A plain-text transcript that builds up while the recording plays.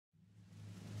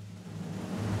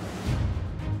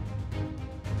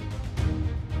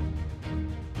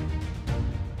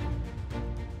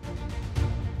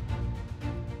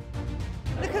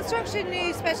Construction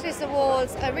News Specialist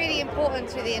Awards are really important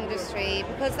to the industry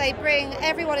because they bring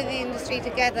everyone in the industry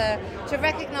together to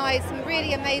recognise some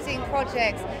really amazing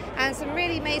projects and some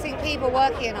really amazing people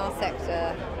working in our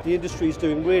sector. The industry is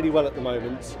doing really well at the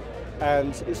moment,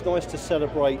 and it's nice to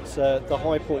celebrate the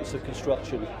high points of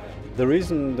construction. The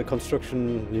reason the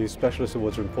Construction News Specialist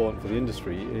Awards are important for the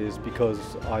industry is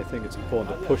because I think it's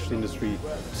important to push the industry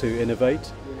to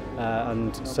innovate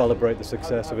and celebrate the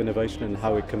success of innovation and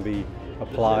how it can be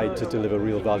applied to deliver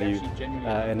real value in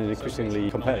an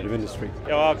increasingly competitive industry.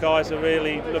 Our guys are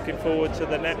really looking forward to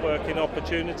the networking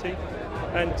opportunity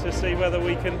and to see whether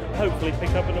we can hopefully pick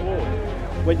up an award.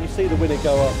 When you see the winner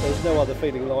go up, there's no other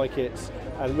feeling like it,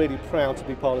 and really proud to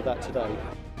be part of that today.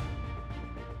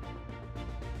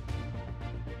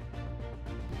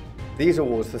 These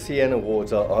awards, the CN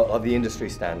Awards, are the industry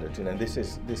standard. You know, this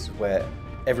is where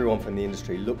everyone from the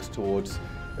industry looks towards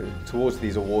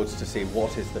these awards to see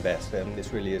what is the best, and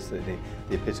this really is the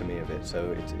epitome of it,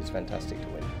 so it's fantastic to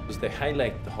win. They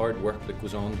highlight the hard work that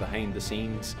goes on behind the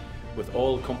scenes with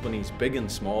all companies, big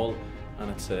and small,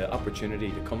 and it's an opportunity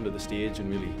to come to the stage and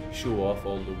really show off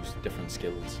all those different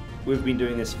skills. We've been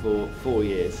doing this for 4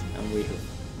 years, and we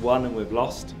have won and we've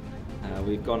lost.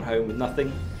 We've gone home with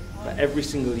nothing, but every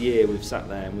single year we've sat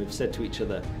there and we've said to each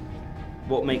other,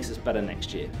 what makes us better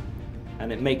next year?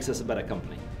 And it makes us a better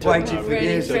company. Waited for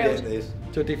years to get this.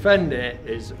 To defend it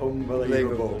is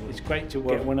unbelievable. It's great to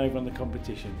get one over on the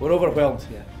competition. We're overwhelmed.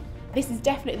 Yeah. This is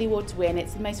definitely the award to win.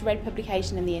 It's the most read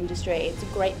publication in the industry. It's a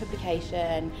great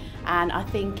publication, and I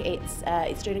think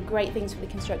it's doing great things for the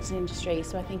construction industry.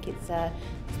 So I think it's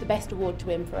the best award to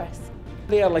win for us.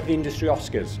 They are like the industry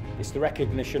Oscars. It's the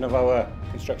recognition of our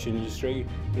construction industry.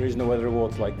 There is no other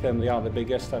awards like them. They are the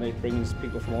biggest, and it brings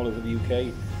people from all over the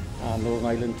UK and Northern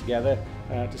Ireland together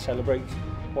to celebrate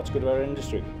what's good about our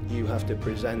industry. You have to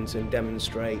present and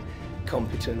demonstrate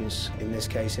competence, in this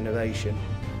case innovation,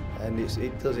 and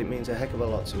it means a heck of a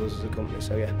lot to us as a company,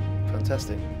 so yeah,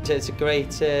 fantastic. It's a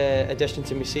great addition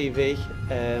to my CV.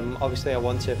 Obviously I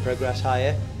want to progress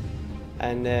higher,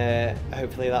 and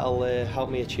hopefully that'll help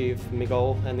me achieve my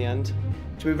goal in the end.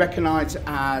 To be recognised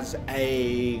as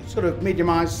a sort of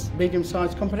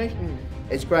medium-sized company,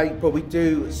 it's great, but we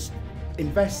do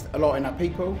invest a lot in our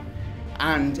people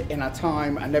and in our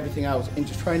time and everything else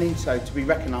into training, so to be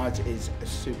recognised is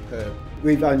superb.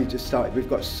 We've only just started, we've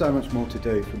got so much more to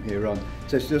do from here on.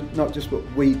 So it's not just what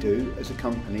we do as a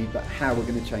company, but how we're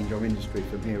going to change our industry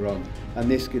from here on.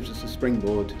 And this gives us a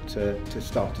springboard to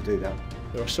start to do that.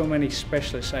 There are so many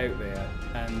specialists out there,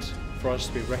 and for us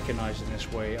to be recognised in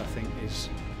this way, I think is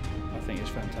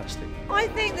fantastic. I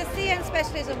think the CN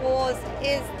Specialist Awards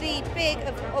is the big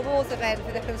awards event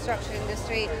for the construction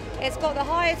industry. It's got the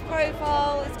highest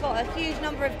profile, it's got a huge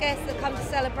number of guests that come to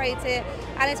celebrate it,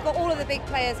 and it's got all of the big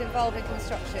players involved in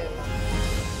construction.